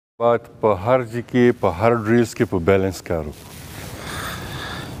بعد په هر ځای کې په هر ډریلز کې په بیلنس کار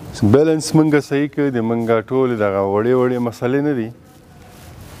وکړو بیلنس موږ صحیح کړ د موږ ټولې دغه وړې وړې مسلې نه دي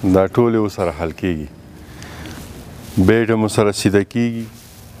دا ټولې ورسره حل کېږي بیټ هم ورسره سیده کېږي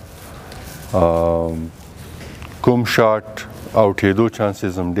کوم شاټ آوټېدو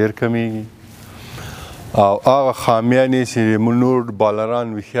چانسز هم ډېر کمیږي او هغه خامیانې چې نور بالران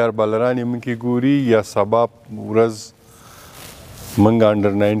هوښیار بالران یې موږ کې ګوري یا سبا ورځ موږ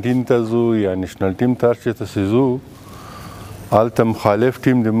انډر 19 ته ځو یا نیشنل ټیم ته هر چېرته چې ځو هلته مخالف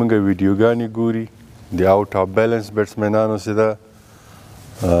ټیم د موږ ویډیوګانې ګوري د آوټ آف بیلنس بیټسمینانو چې ده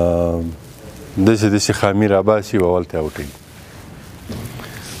داسې داسې خامي راباسي او هلته یې آوټوي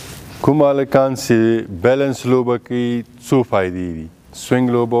کوم هلکان چې بیلنس لوبه کوي څو فایدې دي سوینګ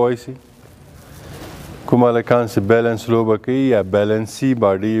لوبه وایي سي کوم هلکان چې بیلنس لوبه کوي یا بیلنسي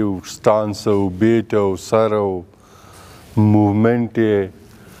باډي او سټانس او بیټ او سر او موومنټ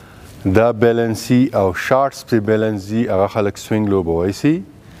دا بیلنسي او شارټس پرې بیلنس دي هغه خلک سوینګ لوبه وایي سي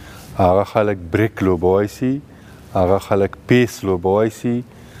هغه خلک بریک لوبه وایي سي هغه خلک پیس لوبه وایي سي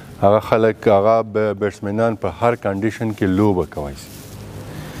هغه خلک هغه بیټسمینان په هر کنډیشن کې لوبه کوي سي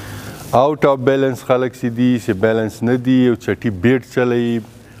آوټ آف بیلنس خلک چې دي چې بیلنس نه دي او چټي بیټ چلوي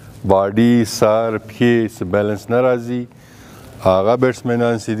باډي سر پښې چې بیلنس نه راځي هغه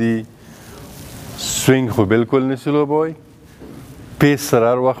بیټسمینان چې دي سوینګ خو بالکل نشي لوبوي پیس سره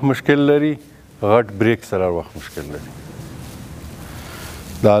هر وخت مشکل لري غټ بریک سره هر وخت مشکل لري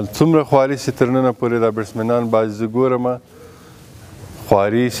دا څومره خواري چې تر ننه پورې دا بیټسمینان بعض زه ګورم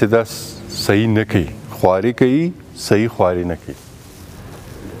خواري چې دا صحیح نه کوي خواري کوي صحیح خواري نه کوي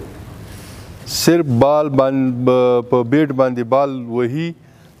صرف بال په بیټ باندې بال وهي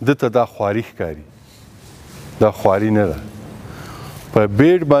دته دا خواري ښکاري دا خواري نه ده په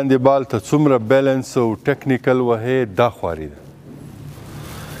بیټ باندې بال ته څومره بیلنس او ټکنیکل وهې دا خواري ده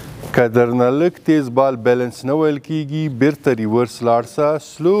که درنه لږ تیز بال بیلنس نه ویل کېږي بیرته ریورس لاړ سه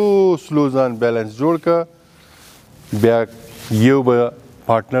سلو ځان بیلنس جوړ که بیا یو به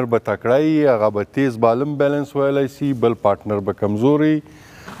پارټنر به تکړه وي هغه به تیز بال هم بیلنس ویلی سي بل پارټنر به کمزوری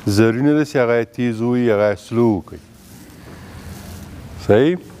ضروري نه ده چې هغه یې تیز ووي هغه یې سلو وکړي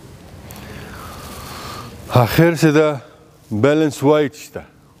صحیح آخر چې ده بیلنس وایي چې شته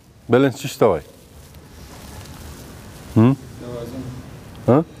بیلنس چې شته وایي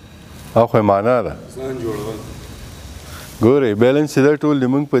او خو یې معنا ده ګورئ بیلنس چې ده ټول د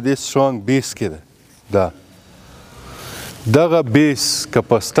موږ په دې سټرانګ بیس کې ده دا دغه بیس که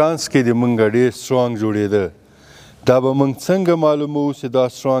په سټانس کې د موږ ډېر سټرانګ جوړېده دا به موږ څنګه معلوموو چې دا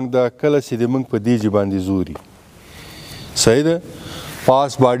سټرانګ ده کله چې د موږ په دیجې باندې زوري صحیح ده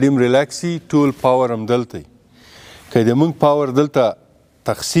پاس باډي هم ریلیکس وي ټول پاور هم دلته وي که د موږ پاور دلته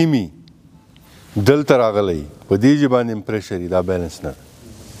تقسیمي دلته راغلی په دیجې باندې هم پریشر وي دا بیلنس نه ده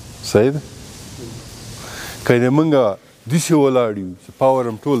صحیح ده که د موږ داسې ولاړ یو چې پاور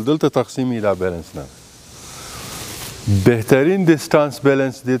هم ټول دلته تقسیم وي دا بیلنس نه ده بهترین ډسټانس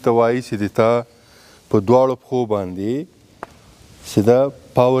بیلنس دې ته وایي چې د تا په دواړو پښو باندې چې دا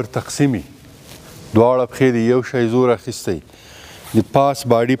پاور تقسیم وي دواړه پښې د یو شی زور اخیستی د پاس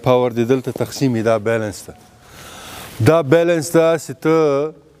باډي پاور د دلته تقسیم وي دا بیلنس ده دا بیلنس ده چې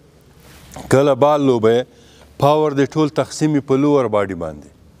ته کله بال لوبې پاور د ټول تقسیم وي په لوور باډي باندې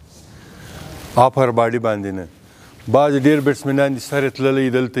اپر باډي باندې نه بعض ډېر بیټسمینان دي سر یې تللی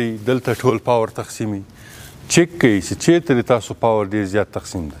دلته ټول پاور تقسیم وي چیک کوي چې چېرته د تاسو پاور ډېر زیات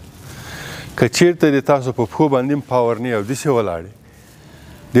تقسیم ده که چېرته د تاسو په پښو باندې هم پاور نه او داسې ولاړې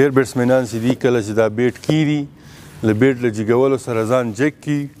ډېر بیټسمینان چې دي کله چې دا بیټ کیري له بیټ له جګولو سره ځان جګ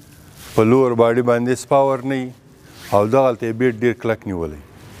کي په لوور باډي باندې هېڅ پاور نه وي او دغلته یې بیټ ډېر کلک نیولی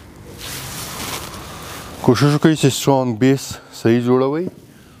کوشش وکړئ چې سټرانګ بیس صحیح جوړوئ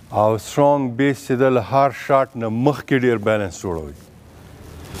او سټرانګ بیس چې ده له هر شاټ نه مخکې ډېر بیلنس جوړوئ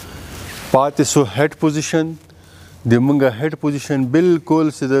پاتې سو هیډ پوزیشن د موږ هیډ پوزیشن بالکل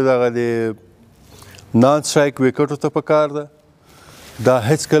چې ده دغه د نان سټرایک وکټو ته پکار ده دا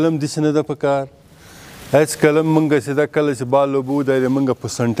هیڅ کلم داسې نه ده پکار هیڅ کلم موږ چې ده کله چې بال لوبو دا د موږ په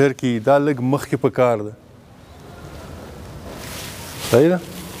سنټر کې دا لږ مخکې پکار ده صحیح ده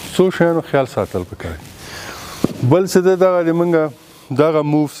څو شیانو خیال ساتل پکار بل څه ده دغه د موږ دغه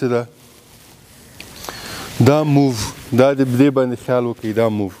موو چې ده دا موو دا د دې باندې خیال وکړئ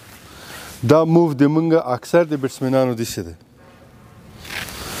دا موو د موږ اکثر د بیټسمینانو داسې ده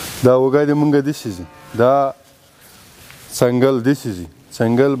دا وګا د موږ داسې ځي دا څنګل داسې ځي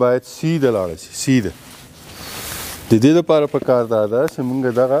څنګل باید سیده لاړه شي سیده د دې دپاره پکار دا ده چې موږ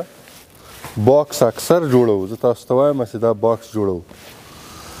دغه باکس اکثر جوړوو زه تاسو ته وایم چې دا باکس جوړوو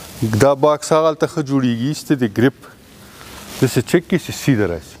دا باکس هغلته ښه جوړیږي چې د ګریپ داسې چک کړي چې سیده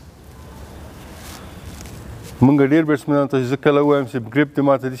راشي مونږ ډېر بیټسمنانو ته زه کله ووایم چې ګریپ دې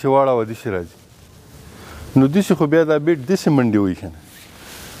ماته داسې واړوه داسې راځي نو داسې خو بیا دا بیټ داسې منډې وایي که نه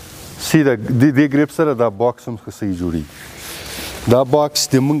سیده دې ګریپ سره دا باکس هم ښه صحیح جوړېږي دا باکس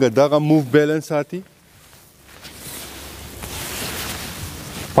د مونږ دغه موو بیلنس ساتي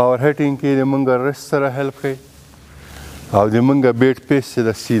پاور هیټینګ کې د مونږ رست سره هیلپ کوي او د مونږ بیټ پیس چې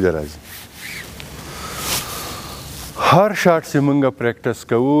د سیده راځي هر شاټ چې مونږ پریکټس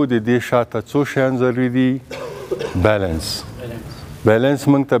کوو د دې شاته څو شیان ضروري دي بیلنس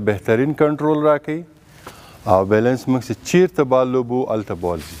مونږ ته بهترین کنټرول راکوي او بیلنس مونږ چې چیرته بال لوبو هلته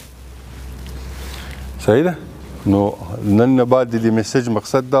بال ځي صحیح ده نو نن نه بعد د دې میسج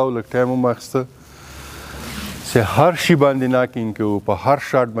مقصد دا و لږ ټایم هم اخیسته چې هر شي باندې ناکینګ کوو په هر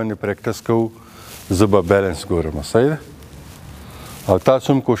شاټ باندې پریکټس کوو زه به بیلنس ګورم صحیح ده او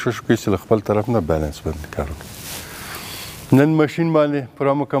تاسو هم کوشش وکړئ چې له خپل طرف نه بیلنس باندې کار وکړئ نن مشین باندې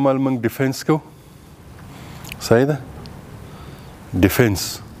پوره مکمل موږ ډیفینس کوو صحیح ده ډیفینس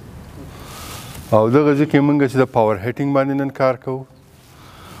او دغه ځای کې موږ چې د پاور هیټینګ باندې نن کار کوو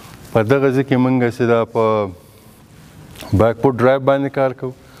په دغه ځای کې موږ چې دا په بیک فوټ ډرایو باندې کار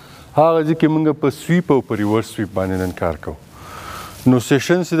کوو هغه ځای کې موږ په سویپ او په ریورس سویپ باندې نن کار کوو نو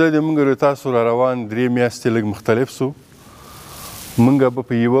سیشن چې دی د موږ تاسو را روان 3 میاشتې لږ مختلف سو موږ به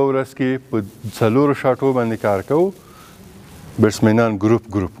په یوه ورځ کې په 4 شاټو باندې کار کوو بیټسمینان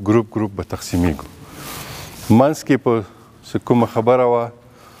ګروپ به تقسیمیږو منځ کې په کومه خبره وه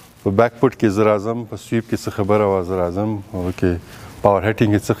په بیک فوټ کې زه راځم په سویپ کې څه خبره وه زه راځم هغه کې پاور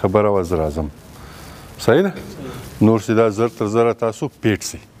هیټینګ کې څه خبره وه زه راځم صحیح ده نور چې دا زر تر زره تاسو پیټ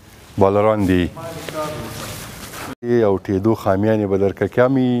سي بالران دي او ټېدو خامیانې به درکه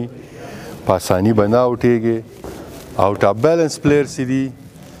کمي په اساني به نه اوټېږي آوټ اف بیلنس پلیر چې دي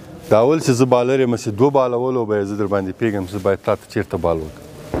دا اول چې زه بالر یم چې 2 بالولو به یې زه در باندې پوهېږم چې باید تا ته چېرته بال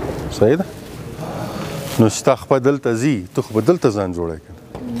وکړم صحیح ده نو چې تا خپه دلته ځي ته خو به دلته ځان جوړی که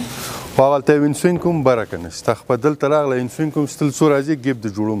نه خو هغلته یو انسوینګ کوم بره که نه چې تا خپه دلته راغله انسوینګ کوم ستل څو راځي ګیپ د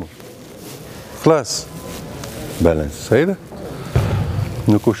جوړومه خلاص بیلنس صحیح ده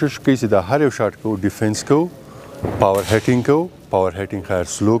نو کوشش کوي چې دا هر یو شاټ کوو ډیفینس کوو پاور هیټینګ کوو پاور هیټینګ خیر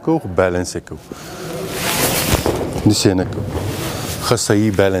سلو کوو خو بیلنس یې کوو داسې نه کوو ښه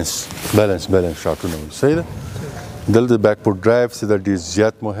صحیح بیلنس شاټونه وایي صحیح ده دلته بیک فوټ ډرایو چې دا ډېر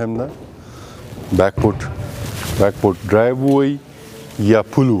زیات مهم ده بیک فوټ ډرایو ووایي یا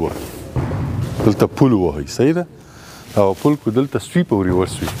پول ووایي دلته پول ووایي صحیح ده او پول کو دلته سویپ او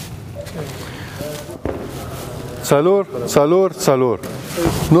ریورس سویپ څلور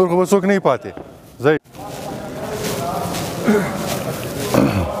نور خو به څوک نه پاتې ځئ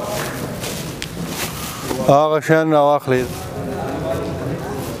هغه شیان راواخلئ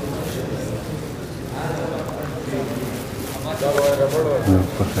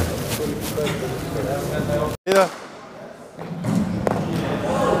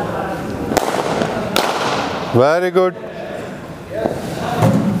Very good.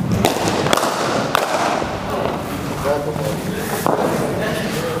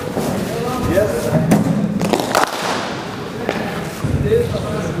 Yes. Yes.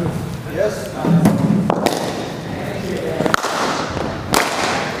 Yes.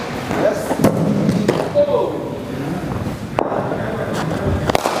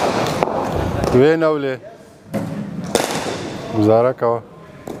 وين اولي گزاره کوه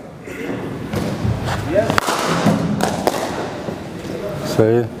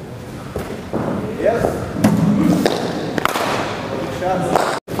صحیح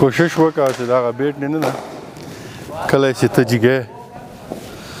کوشش وکړه چې دغه بیټ نه ده کله چې ته جګې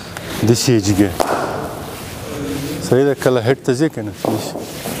داسې یې جګې صحیح ده کله هیډ ته ځې که نه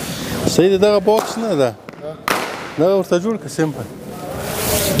صحیح ده دغه باکس نه ده دغه ورته جوړ کړه سمپل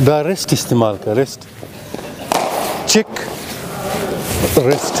دا ریسټ استعمال کړه ریسټ چیک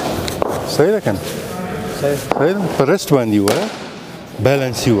ریسټ صحیح ده که نه صحیح ده په ریسټ باندې ووایه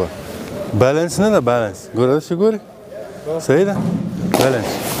بیلنس یې ووایه بیلنس نه ده بیلنس ګوره داسې ګورې صحیح ده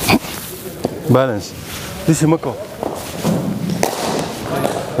بیلنس داسې مه کوه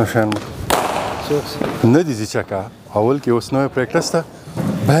شیان مه نه دي ځي چکه اول کې اوس نوی پریکټس ته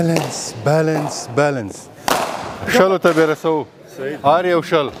بیلنس شلو ته بې رسوو هر یو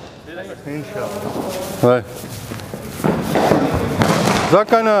شل انشاءالله ځه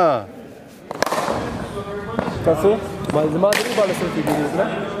که نه تاسو زما درې بالا سره کېږي نه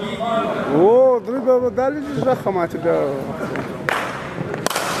او درې به دا لیدل زخه ماته دا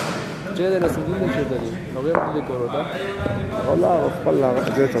چې د نسبین نه چیرته دي نو بیا دې کورو دا والله خپل هغه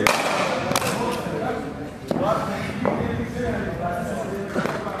دې ته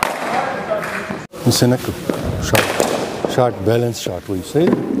نسنکو شاٹ بیلنس شاٹ وایي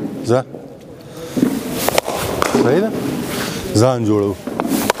صحیح ځه صحیح ده ځان جوړو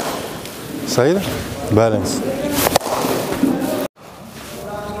صحیح ده بیلنس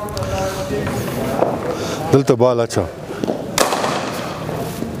دلته بال اچوه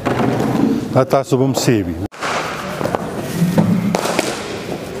دا تاسو به هم سیو وي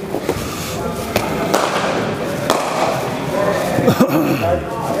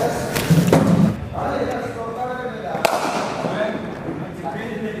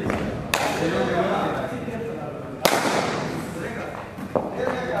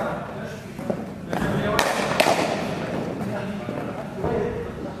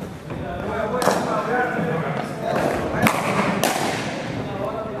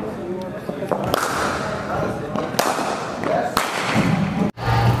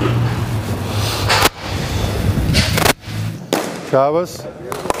شاباس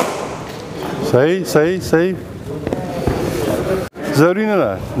صحیح صحیح صحیح ضروري نه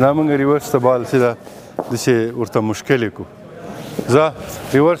ده دا موږ ریورس ته بال سیده داسې ورته مشکل یې کړو ځه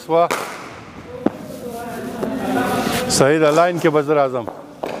ریورس وا صحیح ده لاین کې به زه راځم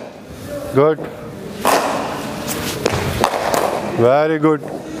ګډ ویری ګډ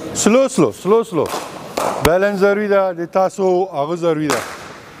سلو سلو سلو سلو بیلنس ضروري ده د تاسو هغه ضروري ده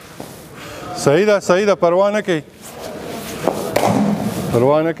صحیح ده پروا نه کوي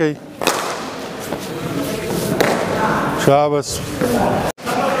پروا نه کوي شاباس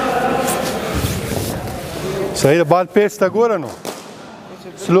صحیح ده بال پیس ته ګوره نو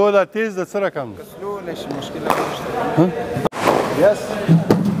سلو ده تیز ده څه رقم ده سلو ليش مشكلة يس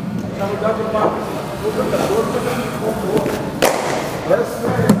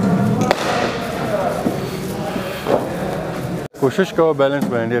کوشش کوه بیلنس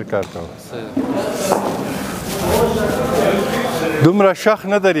باندې ډېر کار کوه دومره شخ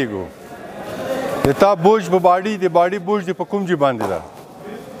نه درېږو د تا بوج په باډي د باډي بوج دې په کوم ځای باندې ده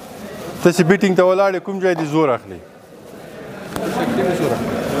تاسې بیټینګ ته ولاړې کوم ځای دې زور اخلي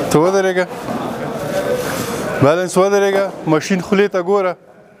ته ودرېږه بیلنس ودرېږه ماشین خولې ته ګوره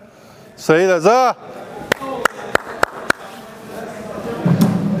صحیح ده ځه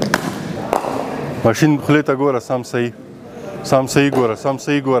ماشین خولې ته ګوره سم صحیح ګوره سم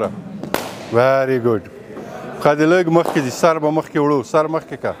صحیح ګوره ویری ګډ ښه دې لږ مخکې ځي سر به مخکې وړو سر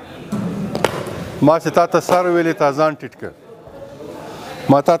مخکې که ما چې تا ته سر ویلې تا ځان ټیټ که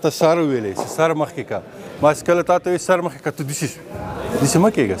ما تا ته سر ویلې چې سر مخکې که ما چې کله تا ته وایي سر مخکې که ته داسې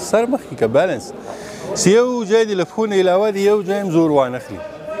مه کېږه سر مخکې که بیلنس چې یو ځای د لفو نه علاوه د یو ځای هم زور وانخلي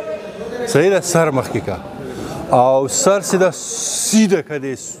صحیح ده سر مخکې که او سر سیده سیده که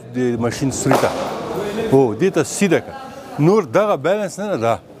د ماشین سوري ته هو دې ته سیده که نور دغه بیلنس نه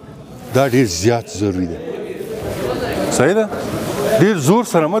ده دا ډېر زیات ضروري دی صحیح ده ډېر زور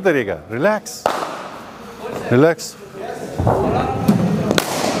سره مه درېږه ریلیکس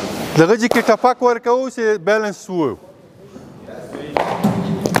دغه ځای کې ټپک ورکوو چې بیلنس ووایو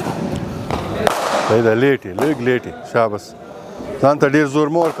صحیح ده لیټ یې لږ لیټ یې شاباس ځان ته ډېر زور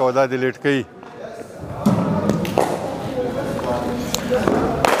مه ورکوه دا دې لیټ کوي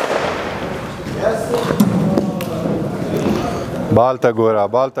بال ته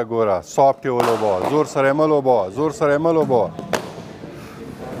ګوره سافټ یې ولوبوه زور سره یې مه لوبوه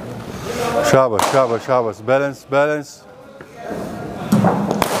شاباس بیلنس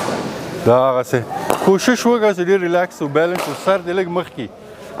دا هغسې کوشش وکړه چې ډېر ریلیکس و بیلنس و سر دې لږ مخکې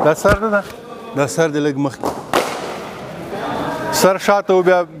دا سر نه ده دا سر دې لږ مخکې سر شاته و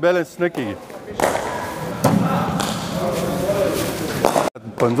بیا بیلنس نه کېږي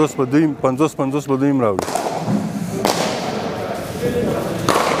 50 به دویم راوړي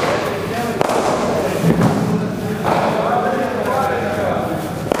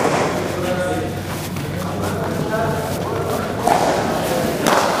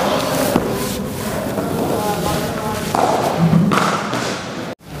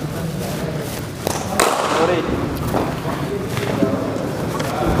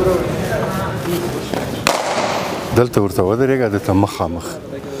دلته ورته ودرېږه دلته مخامخ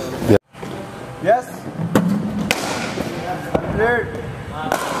Yes. Clear.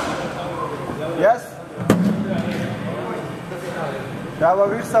 Yes. دا به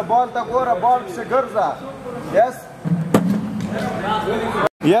ویرسه بال ته ګوره بال پسې ګرځه Yes.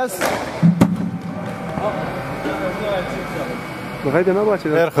 Yes. بغیر نه باشه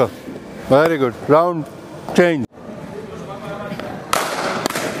برخه very good round change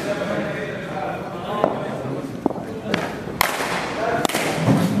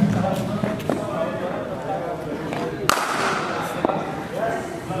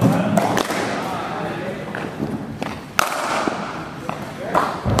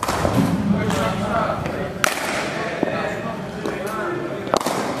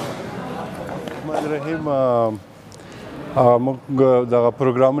الرحیم موږ دغه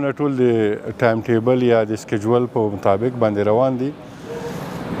پروګرامونه ټول د ټایم ټیبل یا د سکیجول په مطابق باندې روان دي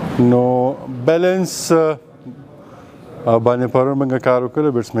نو بیلنس باندې پرون موږ کار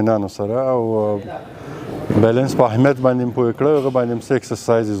وکړو بیټسمنانو سره او بیلنس په اهمیت باندې مو پوه کړو هغه باندې څه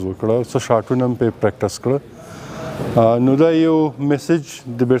ایکسرسایزز وکړو څه شاټونه هم پې پریکټس کړه نو دا یو میسج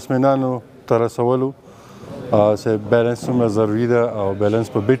د بیټسمنانو ته رسولو چې بیلنس څومره ضروري ده او بیلنس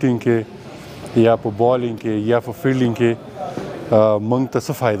په بیټینګ کې یا په بالینګ کې یا په فیلډینګ کې موږ ته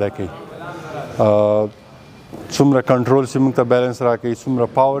څه فایده کوي څومره کنټرول چې موږ ته بیلنس راکوي څومره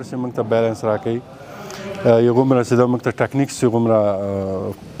پاور چې موږ ته بیلنس راکوي یغومره چې دا موږ ته ټکنیکس چې غومره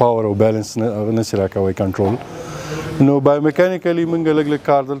پاور او بیلنس نشي راکوي کنټرول نو بایومیکانیکلی موږ لږ لږ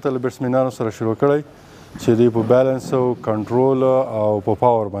کار دلته له بیټسمنانو سره شروع کړی چې دوی په بیلنس او کنټرول او په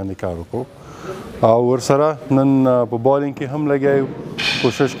پاور باندې کار وکړو او ورسره نن په بالینګ کې هم لګیا یو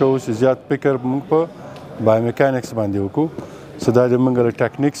کوشش کوو چې زیات فکر موږ په بایومیکانکس باندې وکړو چې دا د موږ له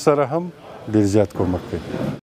ټکنیکس سره هم ډېر زیات کومک کوي